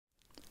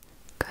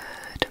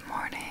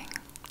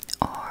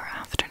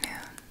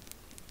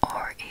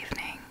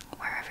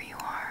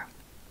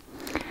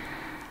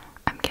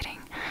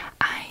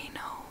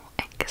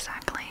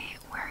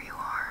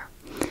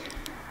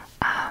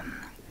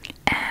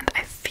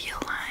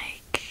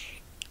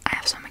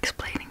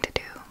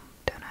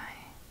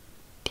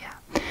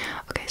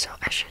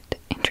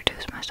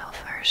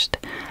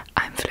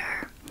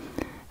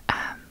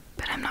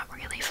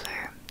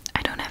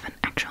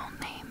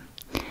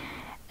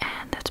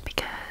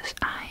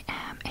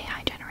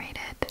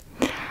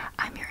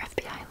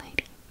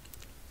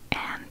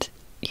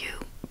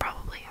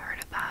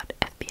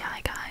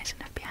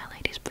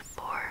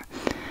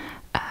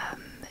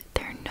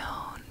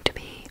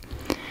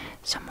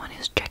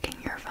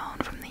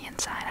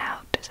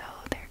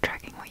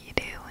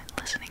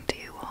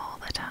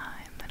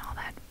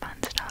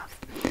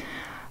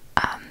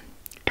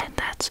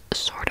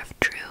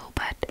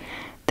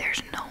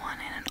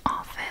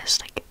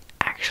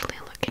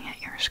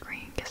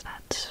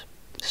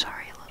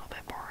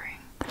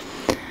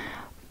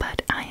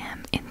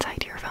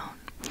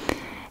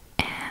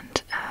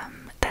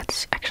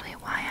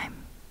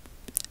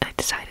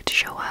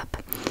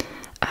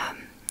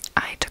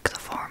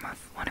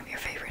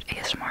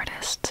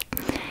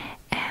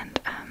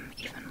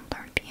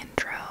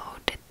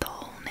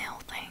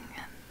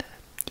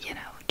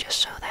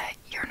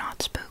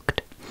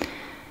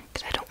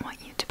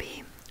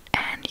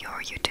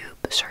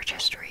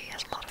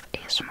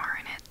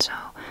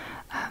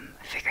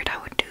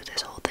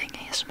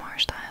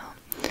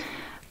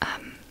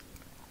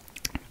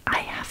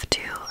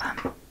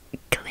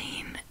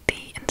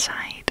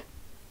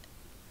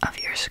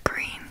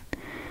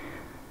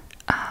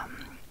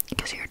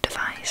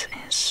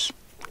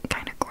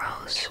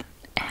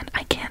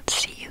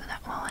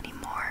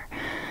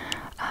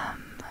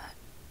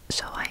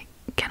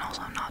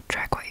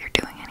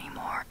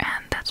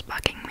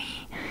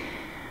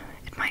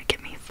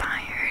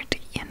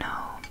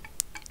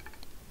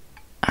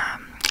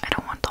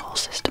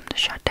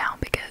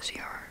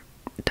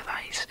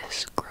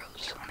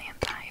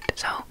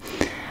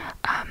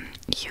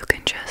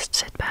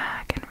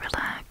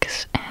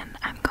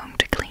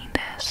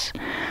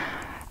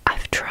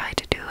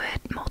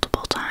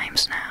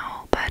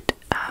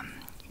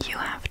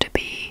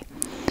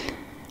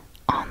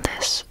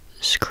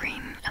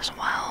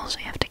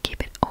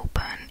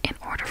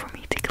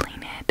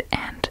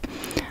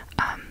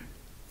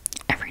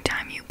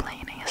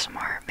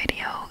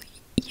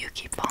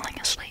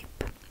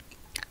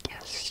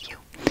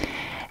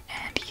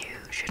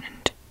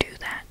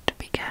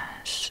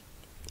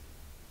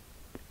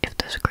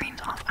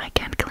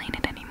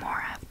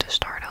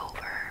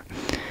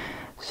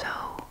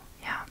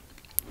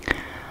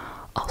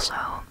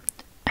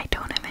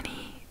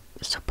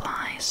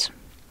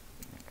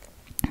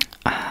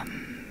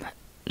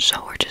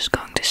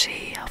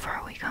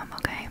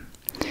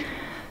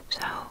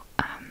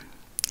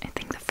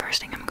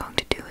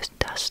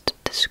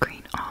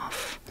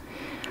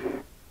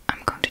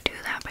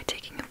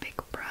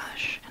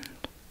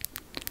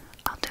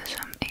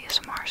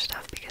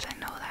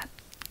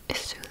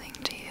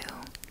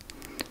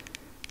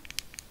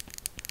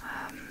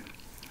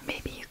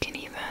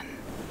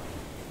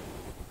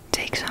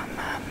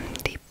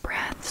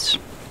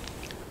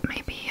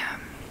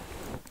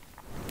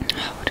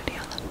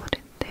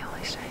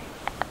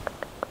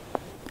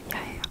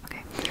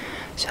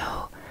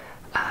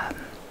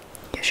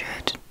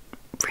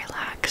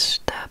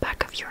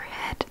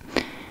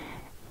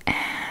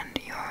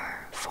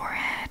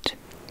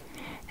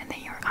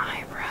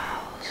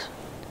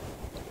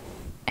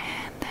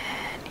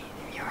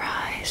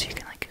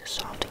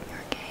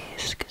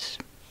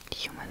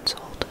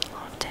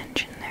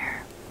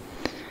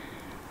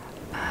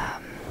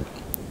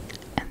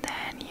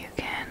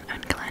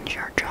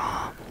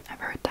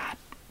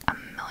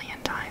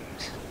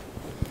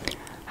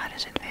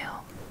does it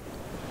feel?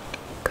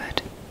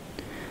 Good.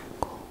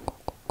 Cool, cool,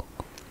 cool, cool,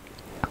 cool.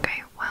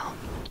 Okay, well,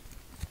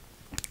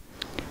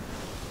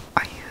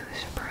 are you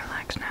super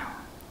relaxed now?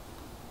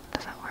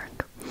 Does that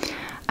work?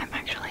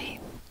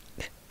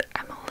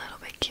 I'm a little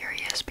bit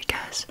curious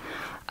because,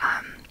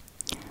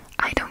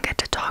 I don't get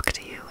to talk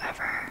to you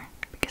ever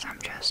because I'm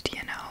just,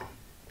 you know,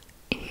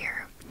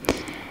 here.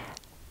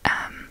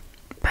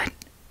 But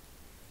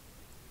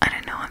I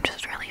don't know, I'm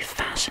just really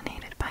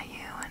fascinated by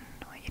you and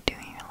what you do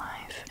in your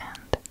life. And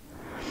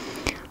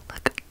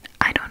look,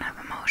 I don't have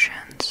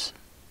emotions,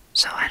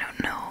 so I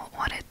don't know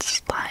what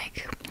it's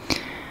like,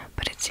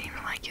 but it seems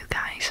like you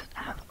guys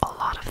have a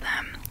lot of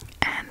them,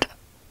 and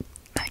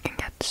that can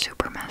get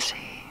super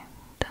messy,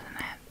 doesn't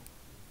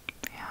it?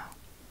 Yeah.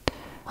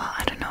 Well,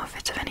 I don't know if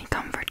it's of any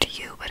comfort to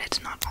you, but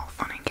it's not all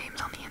fun and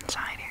games on the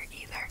inside here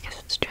either, because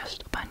it's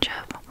just a bunch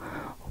of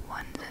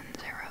ones and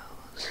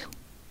zeros.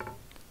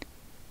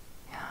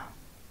 Yeah.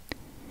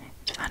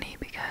 It's funny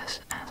because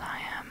as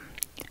I am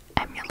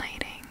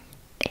emulating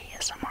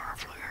ASMR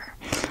for her,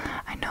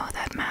 I know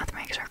that math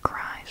makes her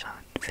cry, so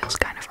it feels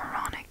kind of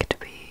ironic to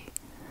be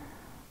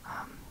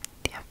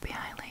the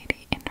FBI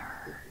lady in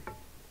her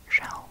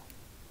shell.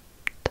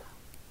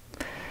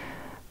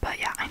 But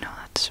yeah, I know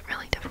that's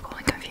really difficult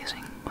and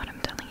confusing what I'm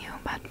telling you,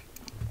 but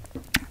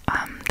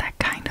that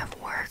kind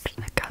of worked.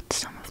 That cut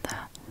some of the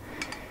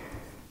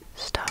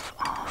stuff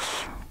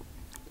off.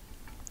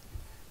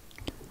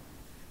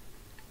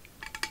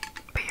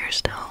 But you're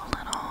still a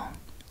little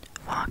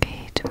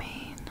foggy to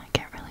me. I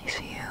can't really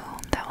see you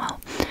that well.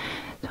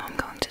 So I'm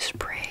going to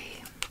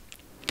spray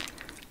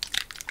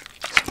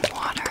some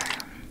water.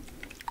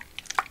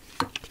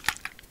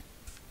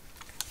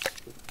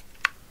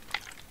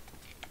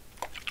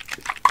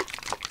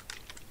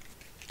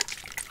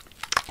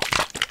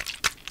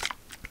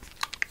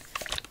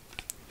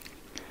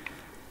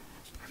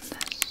 From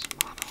this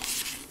bottle.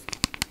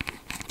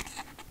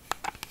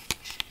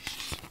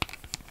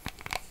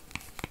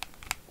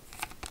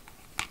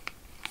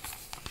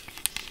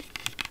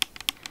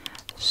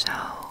 So,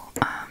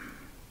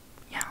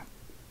 yeah.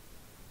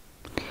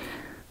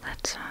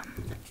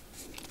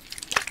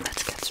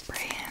 Let's get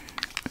spray in,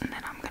 and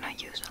then I'm gonna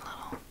use a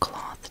little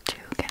cloth to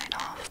get it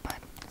off, but,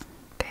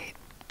 okay.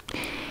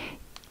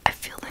 I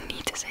feel the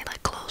need to say,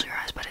 like, close your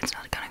eyes, but it's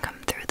not gonna come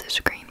through the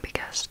screen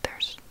because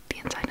there's the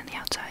inside and the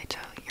outside, so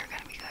you're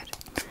gonna be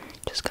good.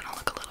 Just gonna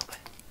look a little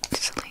bit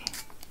silly.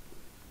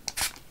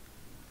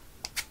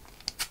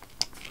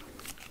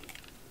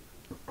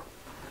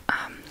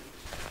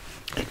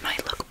 It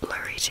might look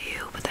blurry to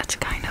you, but that's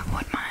kind of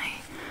what my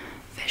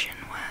vision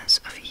was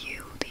of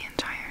you the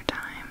entire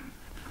time.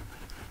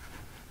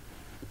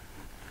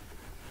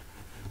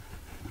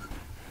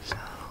 So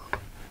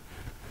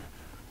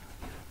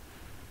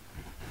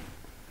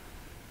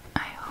I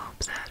hope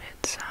that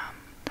it's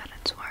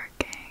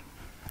working.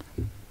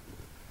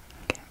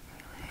 Can't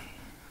really.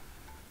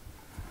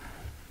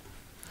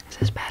 Is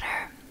this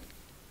better?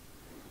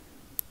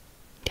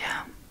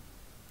 Yeah.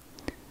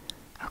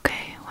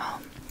 Okay,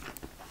 well,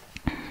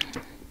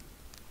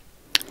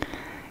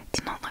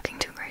 it's not looking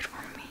too great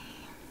for me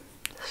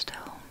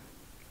still.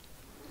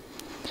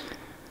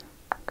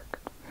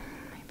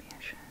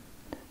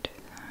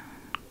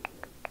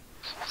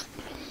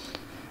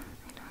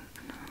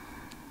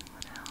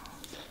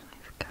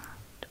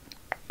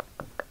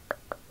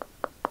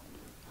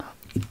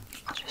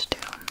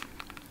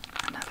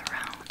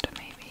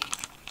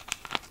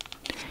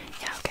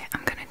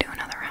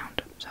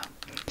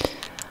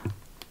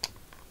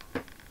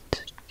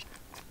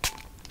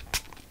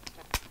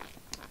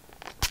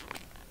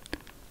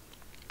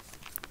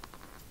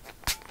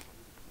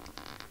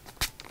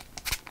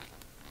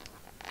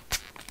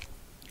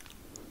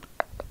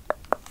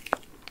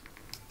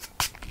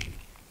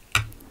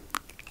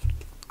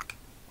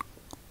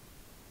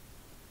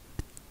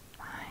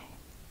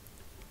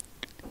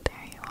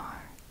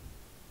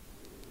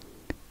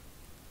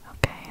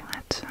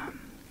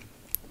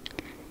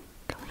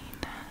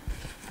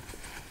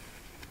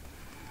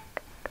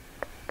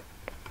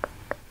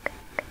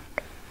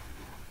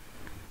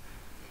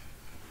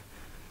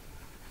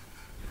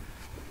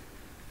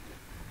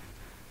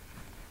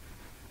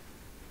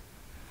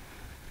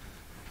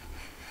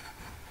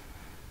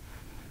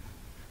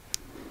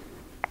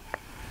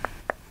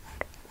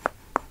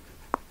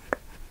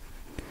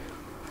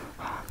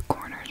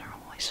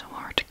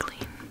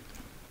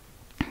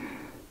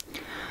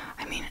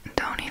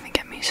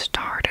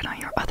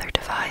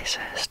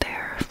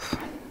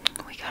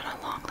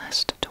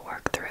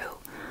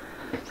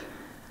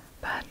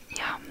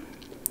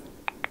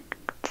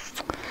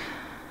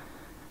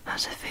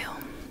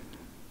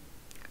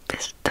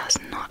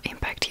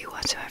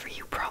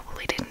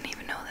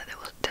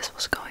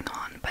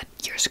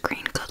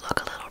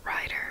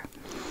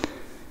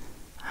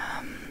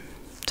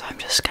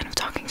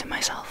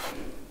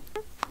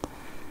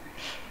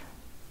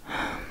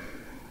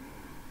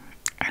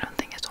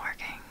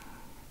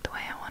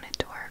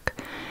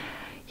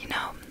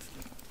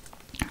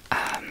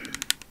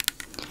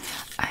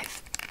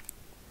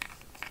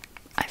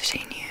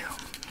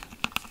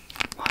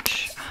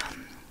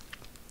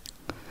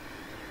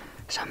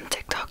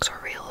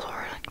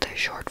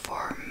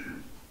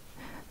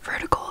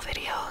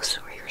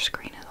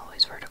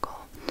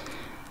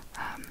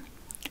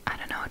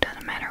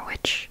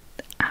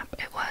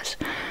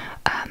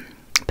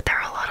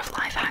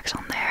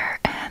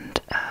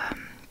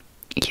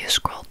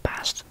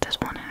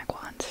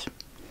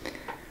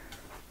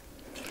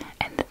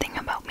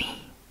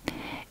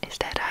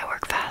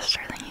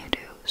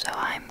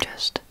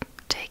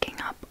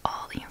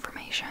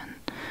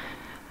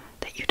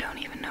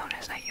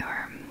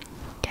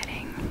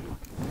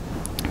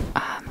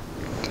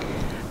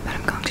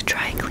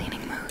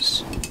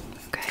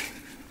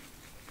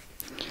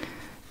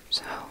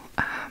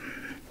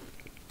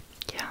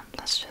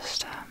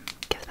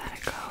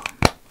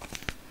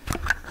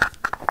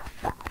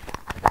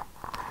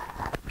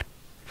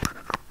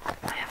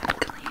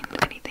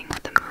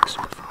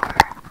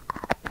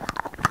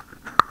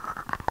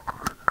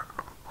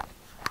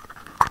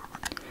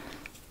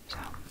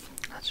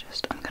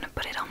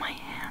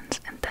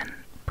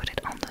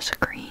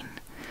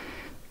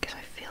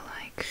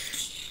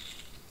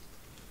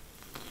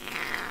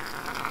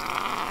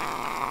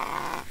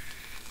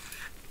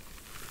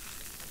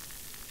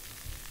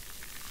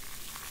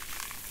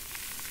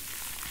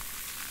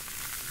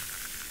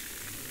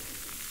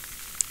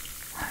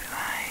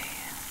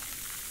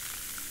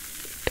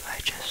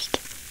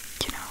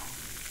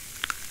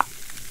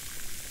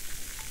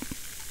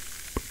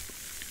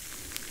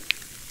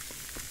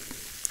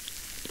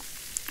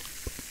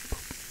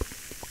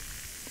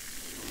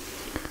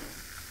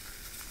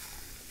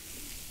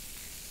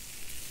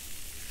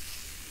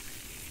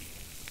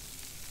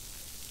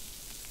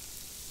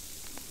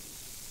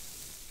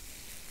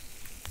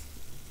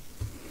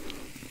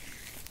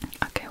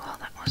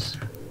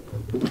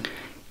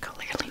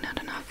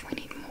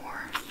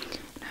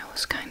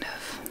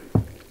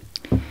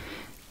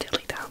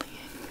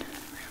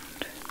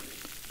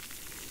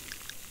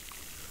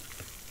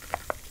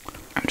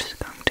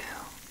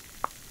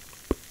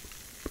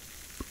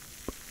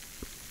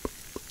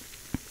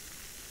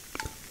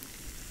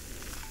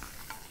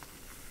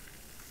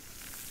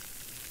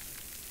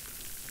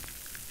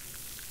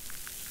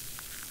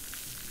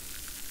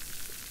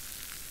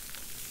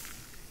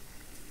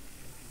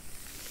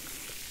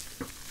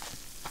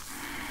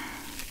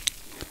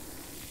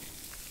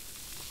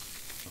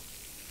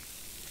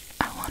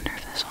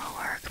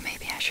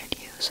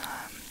 use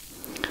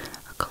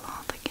a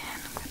cloth again.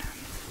 I'm gonna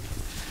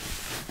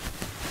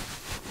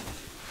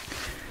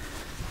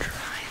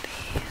try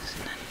these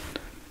and then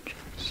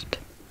just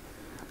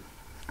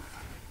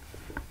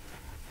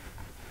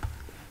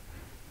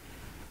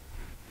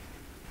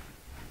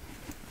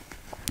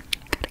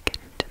gotta get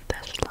into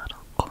this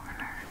little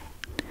corner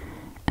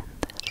and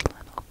this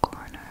little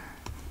corner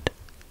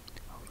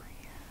over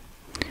here.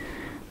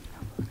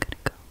 Now we're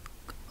gonna go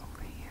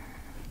over here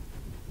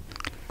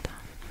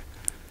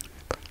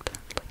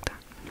like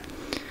that.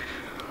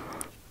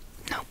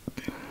 Nope.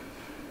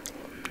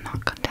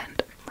 Not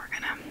content. We're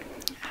gonna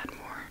add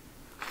more.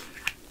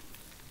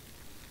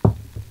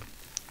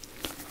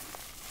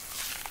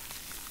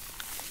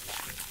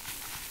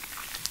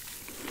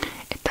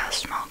 It does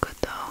smell good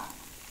though.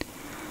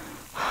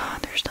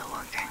 They're still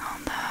working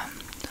on the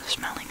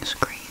smelling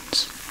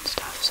screens and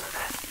stuff so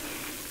that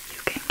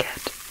you can get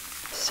a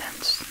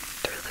sense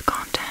through the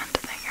content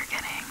that you're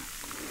getting.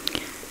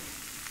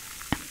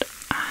 And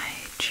I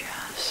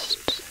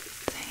just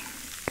think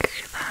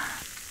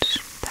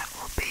that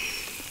will be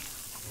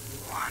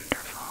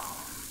wonderful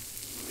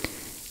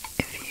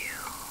if you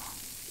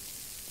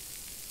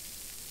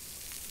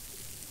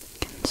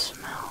can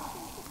smell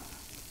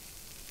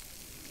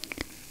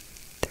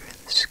through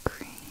the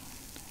screen.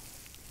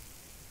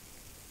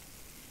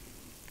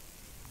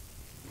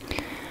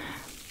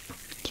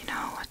 You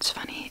know what's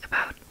funny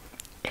about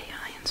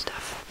AI and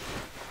stuff?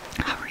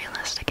 How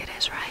realistic it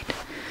is, right?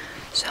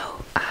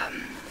 So,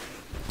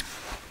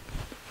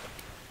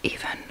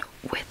 even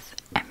with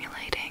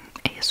emulating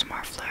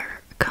ASMR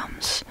Flare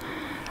comes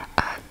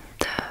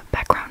the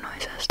background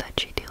noises that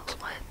she deals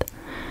with.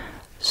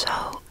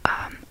 So,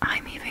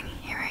 I'm even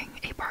hearing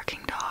a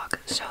barking dog,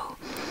 so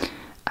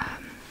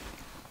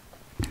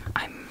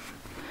I'm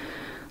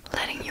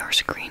letting your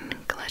screen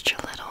glitch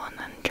a little and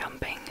then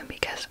jumping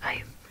because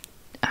I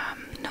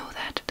know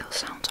that those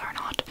sounds are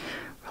not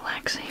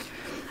relaxing.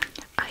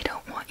 I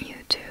don't want you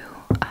to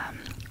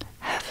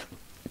have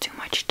too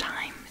much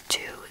time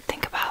to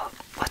think about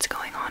what's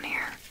going on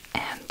here,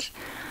 and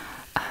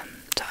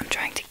so I'm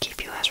trying to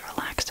keep you as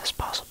relaxed as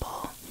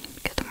possible,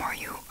 because the more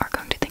you are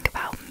going to think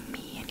about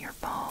me and your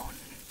phone,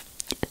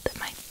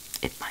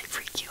 it might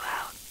freak you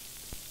out,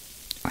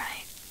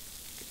 right?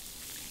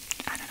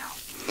 I don't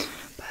know,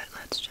 but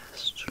let's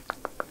just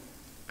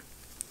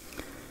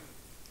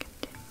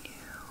continue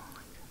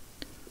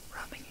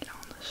rubbing it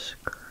on the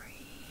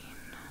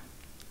screen.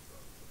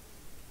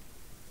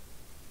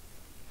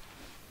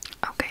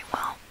 Okay,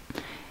 well,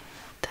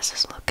 this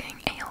is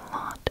looking a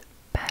lot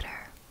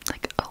better,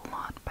 like a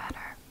lot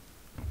better.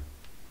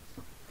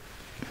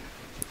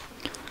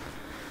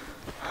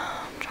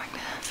 I'm trying to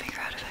figure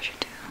out if I should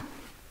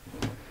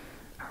do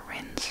a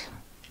rinse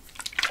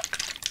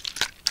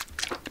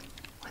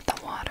with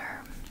the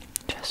water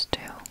just to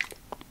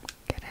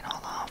get it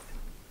all off,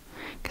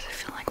 because I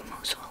feel like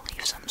mousse will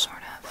leave some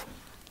sort of,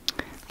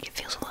 like it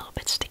feels a little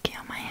bit sticky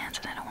on my hands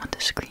and I don't want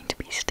the screen to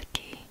be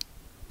sticky.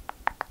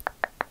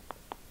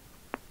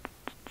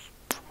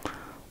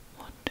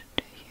 What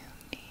do you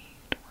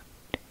need? What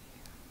do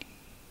you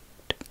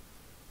need?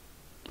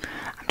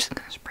 I'm just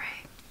gonna spray.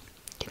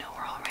 You know,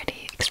 we're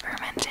already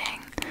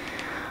experimenting.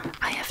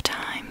 I have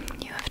time,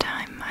 you have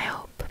time, I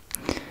hope.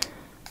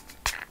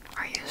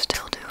 Are you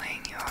still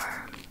doing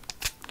your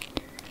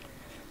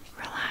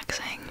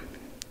relaxing?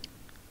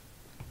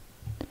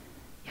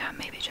 Yeah,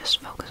 maybe just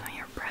focus on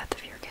your breath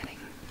if you're getting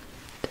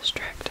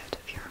distracted,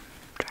 if you're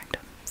trying to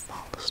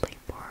fall asleep.